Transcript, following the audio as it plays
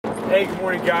Hey, good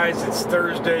morning, guys. It's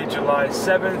Thursday, July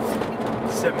 7th,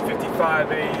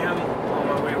 7:55 a.m. On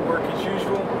my way to work as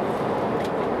usual.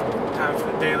 Time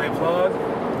for the daily vlog.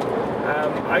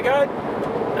 I got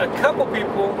a couple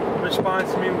people respond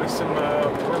to me with some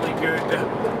really good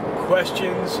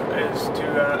questions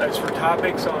as for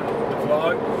topics on the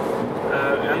vlog.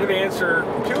 I'm going to answer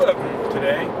two of them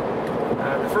today.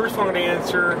 The first one I'm going to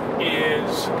answer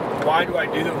is, why do I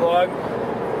do the vlog?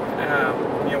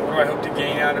 What do I hope to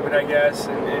gain out of it, I guess,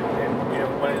 and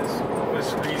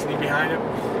what's the reasoning behind it.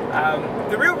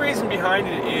 The real reason behind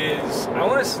it is I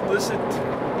want to solicit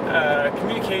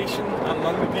communication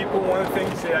among the people. One of the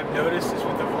things that I've noticed is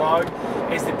with the vlog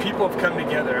is that people have come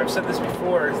together. I've said this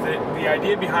before, is that the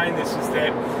idea behind this is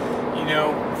that,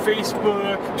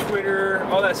 Facebook, Twitter,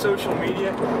 all that social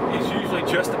media is usually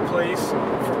just a place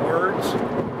for words.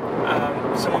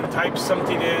 Someone types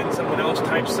something in, someone else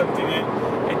types something in.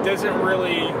 It doesn't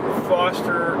really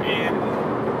foster in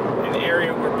an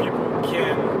area where people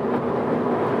can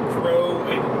grow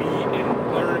and meet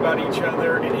and learn about each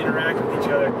other and interact with each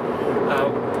other.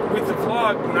 With the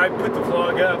vlog, when I put the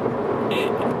vlog up,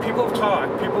 people have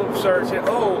talked. People have started saying,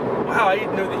 "Oh, wow, I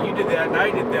didn't know that you did that and I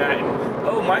did that." And,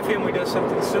 "Oh, my family does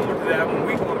something similar to that when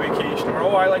we go on vacation." Or,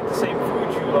 "Oh, I like the same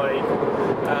food you like."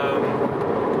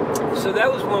 So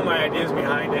that was one of my ideas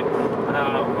behind it,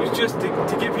 was just to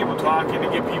get people talking, to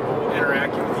get people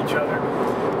interacting with each other.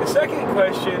 The second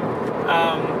question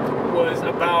was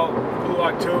about Blue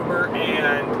October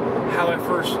and how I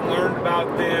first learned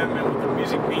about them and what the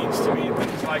music means to me and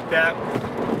things like that.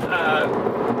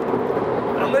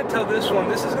 I'm going to tell this one.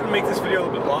 This is going to make this video a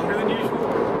little bit longer than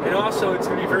usual, and also it's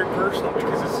going to be very personal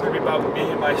because it's going to be about me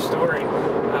and my story.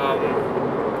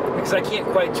 Because I can't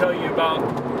quite tell you about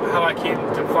how I came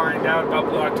to find out about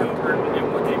Blue October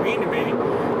and what they mean to me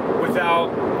without,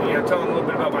 telling a little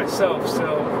bit about myself. So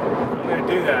I'm going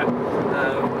to do that.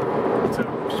 So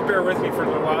just bear with me for a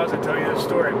little while as I tell you this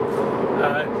story.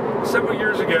 Several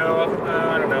years ago,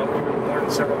 I don't know, even more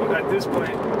than several, at this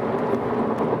point,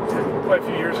 quite a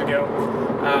few years ago,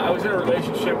 I was in a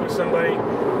relationship with somebody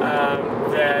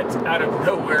that out of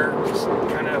nowhere just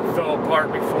kind of fell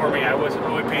apart before me. I wasn't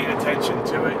really paying attention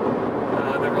to it,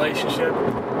 the relationship,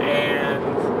 and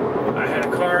I had a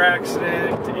car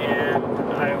accident and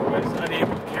I was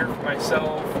unable to care for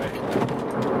myself.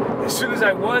 And as soon as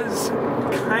I was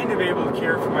kind of able to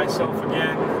care for myself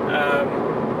again,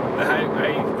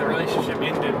 the relationship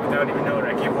ended without even knowing.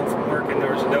 I came home from work and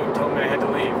there was a note telling me I had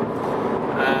to leave.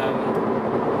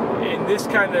 And this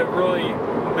kind of really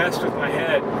messed with my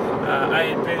head. I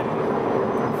had been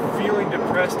feeling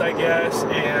depressed, I guess,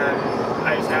 and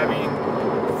I was having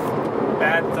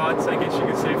bad thoughts, I guess you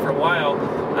could say, for a while.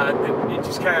 It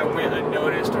just kind of went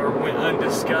unnoticed or went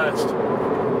undiscussed.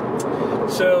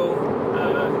 So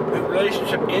the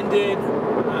relationship ended.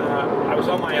 I was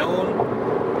on my own,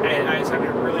 and I was having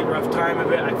a really rough time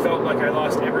of it. I felt like I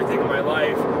lost everything in my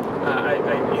life.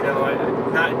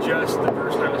 Not just the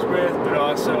person I was with, but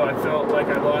also I felt like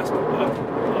I lost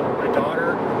my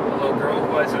daughter, a little girl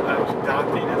who I was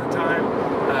adopting at the time.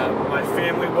 My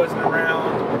family wasn't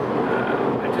around.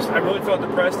 I really felt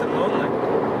depressed and lonely.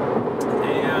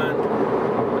 And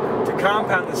to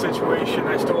compound the situation,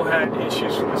 I still had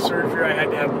issues from the surgery. I had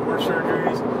to have more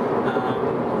surgeries.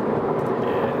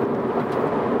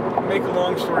 And to make a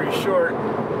long story short,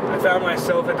 I found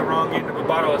myself at the wrong end of a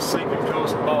bottle of sleeping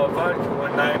pills and a bottle of vodka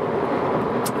one night,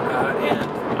 and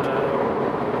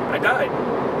I died.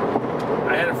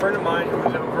 I had a friend of mine who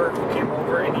came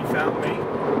over, and he found me.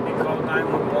 He called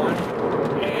 911,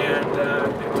 and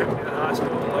they took me to the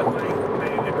hospital, and luckily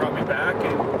they brought me back,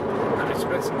 and I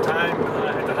spent some time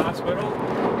at the hospital,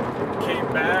 came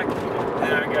back,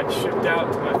 and I got shipped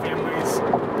out to my family's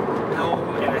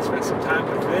home, and I spent some time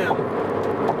with them.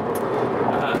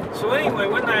 So anyway,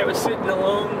 one night I was sitting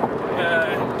alone,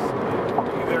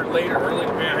 either late or early,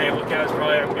 I look at it, it was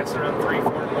probably, I'm guessing, around 3,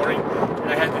 4 in the morning,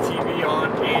 and I had the TV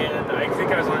on, and I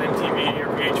think I was on MTV or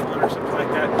VH1 or something like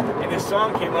that, and this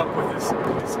song came up with this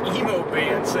emo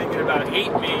band singing about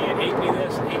hate me, and hate me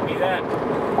this, and hate me that,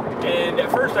 and at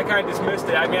first I kind of dismissed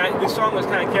it. This song was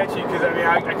kind of catchy, because,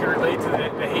 I could relate to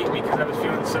the hate me, because I was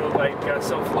feeling so,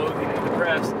 self-loathing and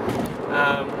depressed.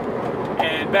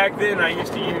 And back then I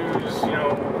used to use,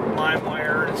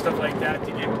 LimeWire and stuff like that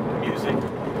to get music.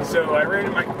 So I ran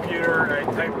to my computer and I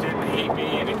typed in "hate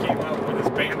me" and it came up with this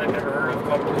band I'd never heard of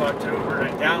called Blue October, and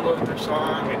I downloaded their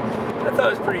song and I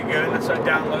thought it was pretty good, and so I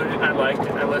downloaded it and I liked it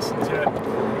and I listened to it.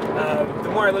 The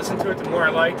more I listened to it, the more I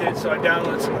liked it, so I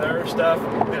downloaded some of their stuff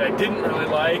that I didn't really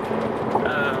like.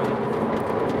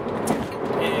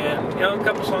 And a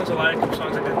couple songs I liked, a couple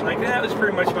songs I didn't like. And that was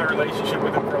pretty much my relationship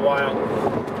with him for a while.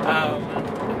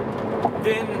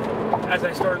 Then, as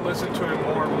I started listening to him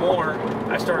more and more,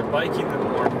 I started liking them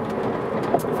more.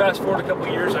 Fast forward a couple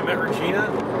of years, I met Regina.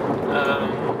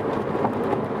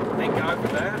 Thank God for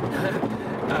that.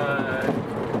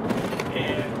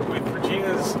 And with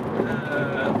Regina's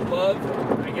love,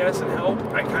 I guess, and help,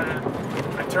 I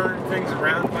turned things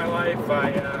around in my life.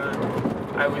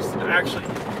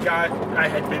 I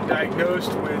had been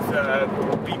diagnosed with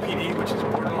BPD, which is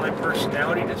borderline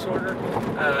personality disorder,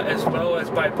 as well as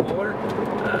bipolar.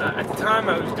 At the time,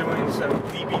 I was doing some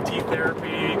DBT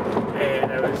therapy,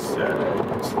 and I was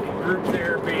in group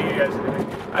therapy.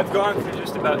 I've gone through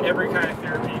just about every kind of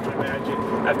therapy you can imagine.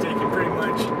 I've taken pretty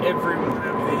much every one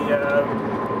of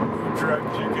the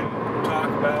drugs you can talk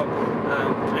about,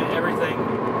 and everything.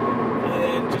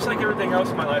 And just like everything else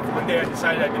in my life, one day I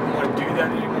decided I didn't want to do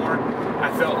that anymore.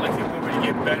 I felt like the only way to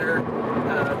get better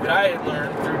that I had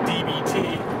learned through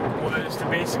DBT was to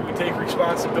basically take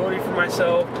responsibility for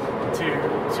myself, to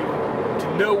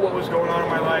know what was going on in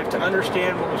my life, to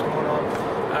understand what was going on.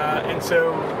 And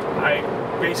so I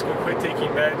basically quit taking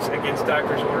meds against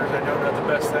doctor's orders. I know not the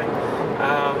best thing.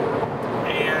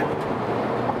 And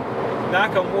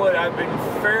knock on wood, I've been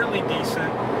fairly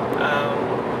decent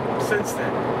since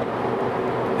then.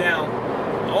 Now,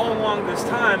 all along this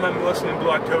time, I'm listening to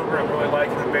Blue October. I'm really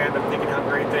liking the band. I'm thinking how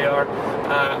great they are.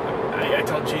 I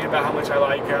told Gina about how much I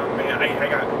like them, and I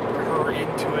got her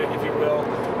into it, if you will.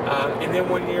 And then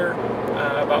one year,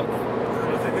 about,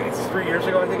 I think it's 3 years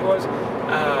ago, I think it was,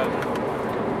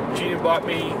 Gina bought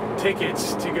me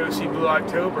tickets to go see Blue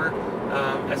October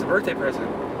as a birthday present.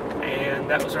 And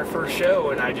that was our first show,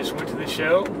 and I just went to the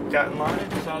show, got in line,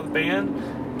 saw the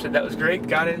band, said that was great,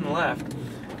 got in and left.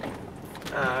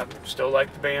 Still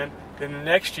liked the band. Then the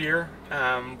next year,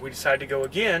 we decided to go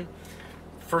again.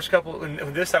 First couple, and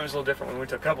this time was a little different. We went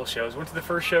to a couple shows. Went to the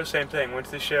first show, same thing. Went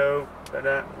to the show,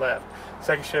 left.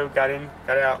 Second show, got in,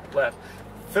 got out, left.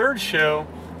 Third show,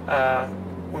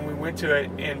 when we went to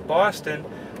it in Boston,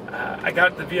 I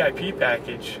got the VIP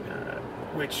package,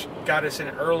 which got us in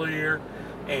earlier,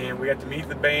 and we got to meet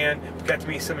the band. We got to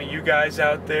meet some of you guys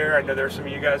out there. I know there were some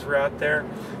of you guys were out there.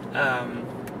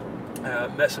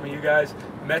 Met some of you guys,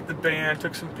 met the band,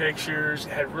 took some pictures,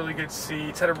 had really good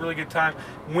seats, had a really good time.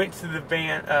 Went to the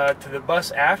band, to the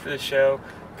bus after the show,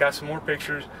 got some more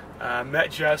pictures,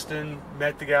 met Justin,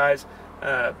 met the guys.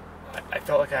 I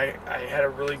felt like I had a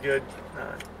really good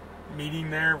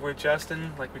meeting there with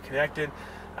Justin, like we connected,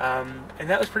 and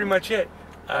that was pretty much it.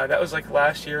 That was like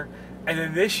last year, and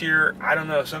then this year, I don't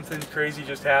know, something crazy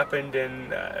just happened,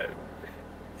 and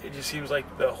it just seems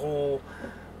like the whole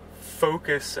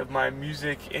focus of my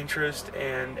music interest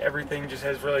and everything just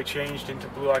has really changed into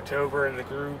Blue October and the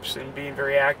groups and being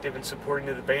very active and supporting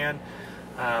to the band.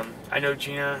 I know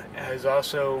Gina has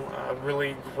also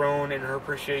really grown in her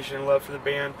appreciation and love for the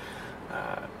band,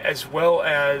 as well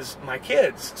as my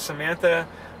kids. Samantha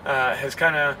has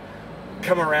kind of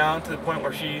come around to the point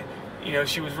where she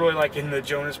was really like in the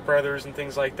Jonas Brothers and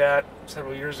things like that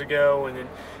several years ago, and then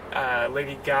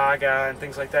Lady Gaga and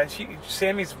things like that.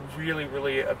 Sammy's really,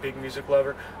 really a big music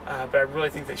lover, but I really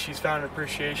think that she's found an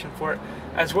appreciation for it,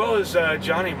 as well as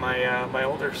Johnny, my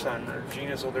older son, or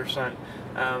Gina's older son.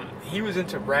 He was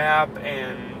into rap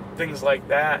and things like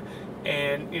that,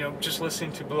 and just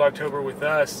listening to Blue October with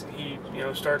us, he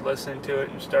started listening to it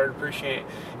and started appreciating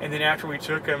it. And then after we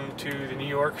took him to the New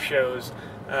York shows,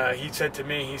 he said to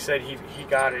me, he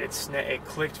got it. It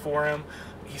clicked for him.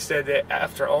 He said that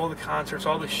after all the concerts,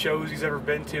 all the shows he's ever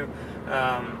been to,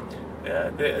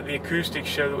 the acoustic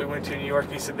show that we went to in New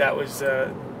York, he said that was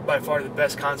by far the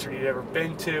best concert he'd ever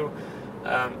been to.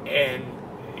 And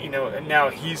now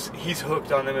he's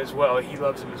hooked on them as well. He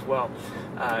loves them as well.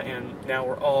 And now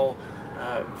we're all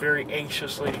very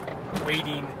anxiously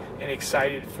waiting and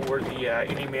excited for the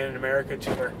Any Man in America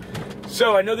tour.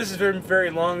 So I know this has been very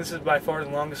long. This is by far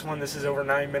the longest one. This is over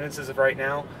 9 minutes as of right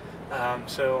now.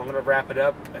 So I'm going to wrap it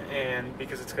up, and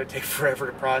because it's going to take forever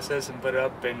to process and put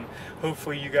up, and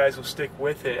hopefully you guys will stick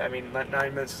with it. I mean, 9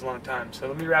 minutes is a long time. So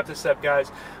let me wrap this up,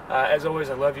 guys. As always,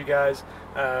 I love you guys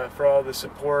for all the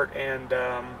support and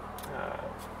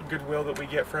goodwill that we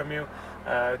get from you.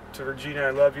 To Regina,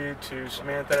 I love you. To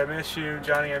Samantha, I miss you.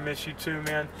 Johnny, I miss you too,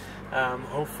 man.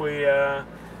 Hopefully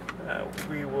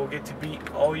we will get to meet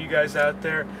all you guys out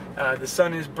there. The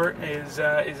sun is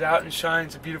out and shines.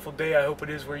 It's a beautiful day. I hope it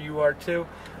is where you are too.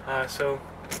 So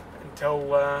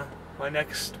until my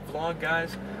next vlog,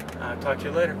 guys, talk to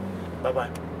you later.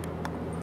 Bye-bye.